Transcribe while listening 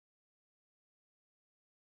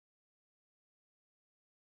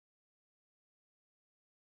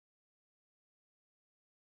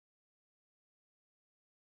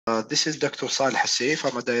This is Dr. Saleh Elseif.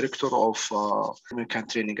 I'm a director of American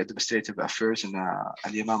Training Administrative Affairs in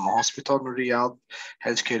Al-Yamama Hospital in Riyadh,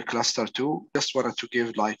 Healthcare Cluster 2. Just wanted to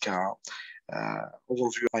give overview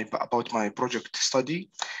about my project study.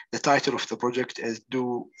 The title of the project is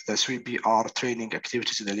Do the CPR Training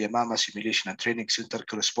Activities in Al-Yamama Simulation and Training Center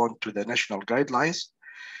Correspond to the National Guidelines?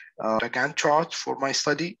 A Gantt chart for my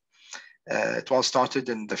study. It was started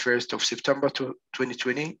in the 1st of September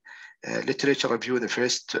 2020. Literature review the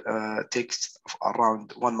first takes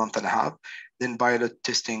around 1 month and a half. Then pilot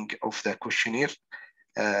testing of the questionnaire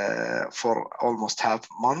for almost half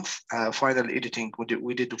month. Final editing,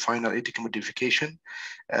 we did the final editing modification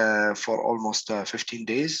for almost 15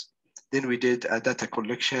 days. Then we did a data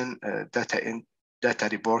collection, data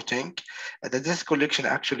reporting. The data collection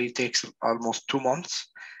actually takes almost 2 months.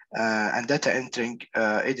 And data entering,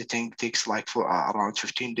 editing takes for around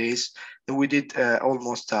 15 days. Then we did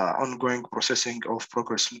almost ongoing processing of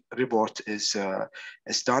progress report is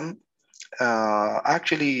done.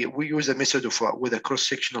 Actually, we use a method of with a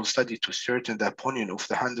cross-sectional study to certain the opinion of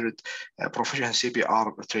the 100 professional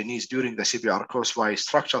CPR trainees during the CPR course by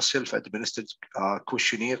structured self-administered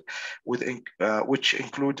questionnaire, which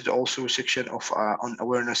included also a section of on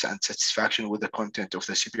awareness and satisfaction with the content of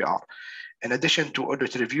the CPR. In addition to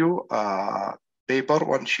audit review, paper,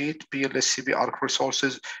 one sheet, peerless CPR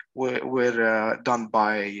resources were done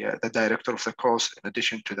by the director of the course, in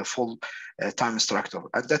addition to the full-time instructor.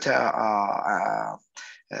 And data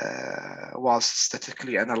was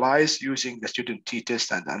statistically analyzed using the student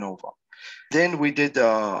t-test and ANOVA. Then we did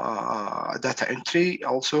data entry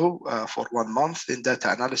also for 1 month, then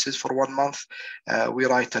data analysis for 1 month. We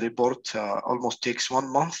write a report, almost takes 1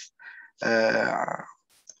 month.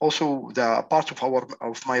 Also, the part of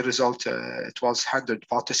my result, it was 100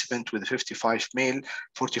 participants with 55 male,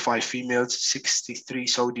 45 females, 63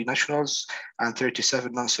 Saudi nationals, and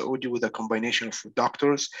 37 non-Saudi with a combination of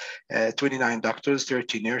doctors, 29 doctors,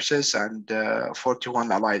 30 nurses, and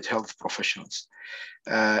 41 allied health professionals.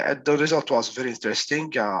 And the result was very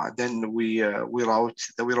interesting. Then we wrote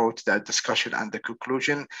the discussion and the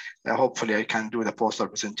conclusion. Hopefully, I can do the poster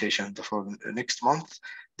presentation for next month.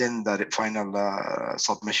 Then the final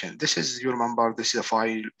submission. This is, you remember, this is a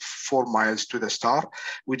file 4 miles to the star.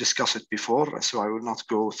 We discussed it before, so I will not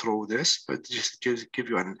go through this, but just give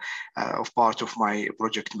you an of part of my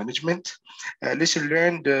project management. Lesson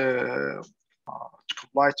learned to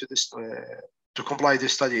comply to this. To comply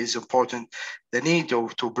this study is important. The need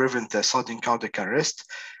to prevent the sudden cardiac arrest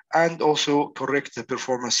and also correct the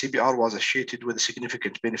performance CPR was associated with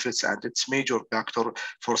significant benefits, and its major factor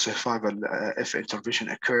for survival if intervention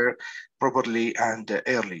occur properly and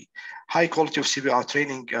early. High quality of CPR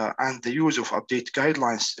training and the use of update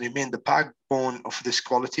guidelines remain the backbone of this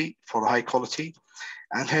quality for high quality,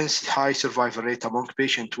 and hence high survival rate among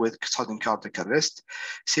patients with sudden cardiac arrest.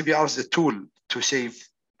 CPR is the tool to save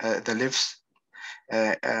the lives.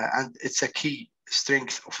 And it's a key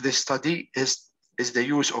strength of this study is the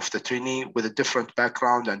use of the trainee with a different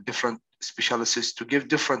background and different specialties to give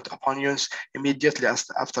different opinions immediately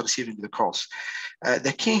after receiving the course.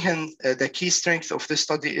 The key strength of this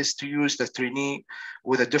study is to use the trainee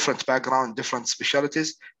with a different background, different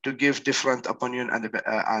specialties to give different opinion and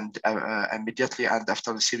immediately and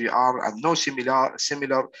after the CPR, and no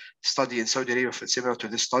similar study in Saudi Arabia similar to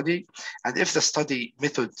this study. And if the study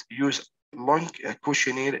method use long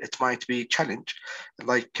questionnaire, it might be challenge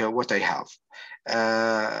like what I have.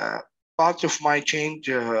 Part of my change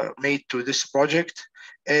made to this project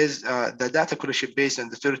is the data collection based on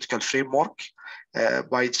the theoretical framework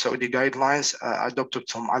by Saudi guidelines adopted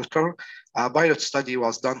from ALCR. A pilot study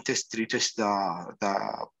was done, retest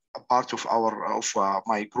the part of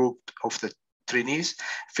my group of the trainees.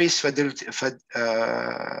 Face validity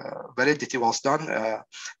was done.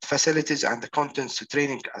 Facilities and the contents,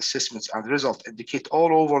 training assessments and results indicate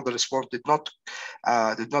all over the response did not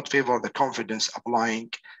favor the confidence applying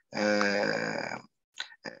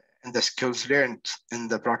in the skills learned in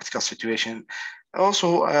the practical situation.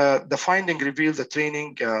 Also, the finding revealed the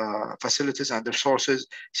training facilities and resources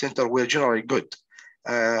center were generally good.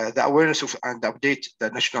 The awareness of and update the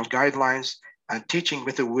national guidelines and teaching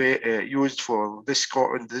method were used for this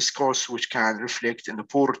course, which can reflect in the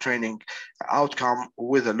poor training outcome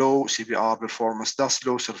with a low CPR performance, thus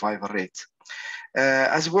low survival rate.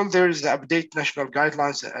 As well, there is the update national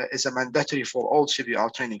guidelines is a mandatory for all CPR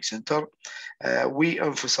training center. We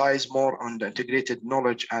emphasize more on the integrated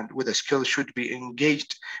knowledge and with the skill should be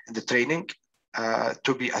engaged in the training.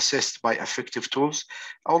 to be assessed by effective tools.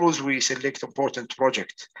 Always we select important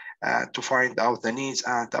project to find out the needs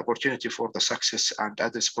and the opportunity for the success and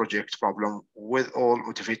address project problem, with all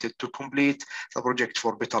motivated to complete the project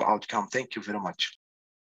for better outcome. Thank you very much.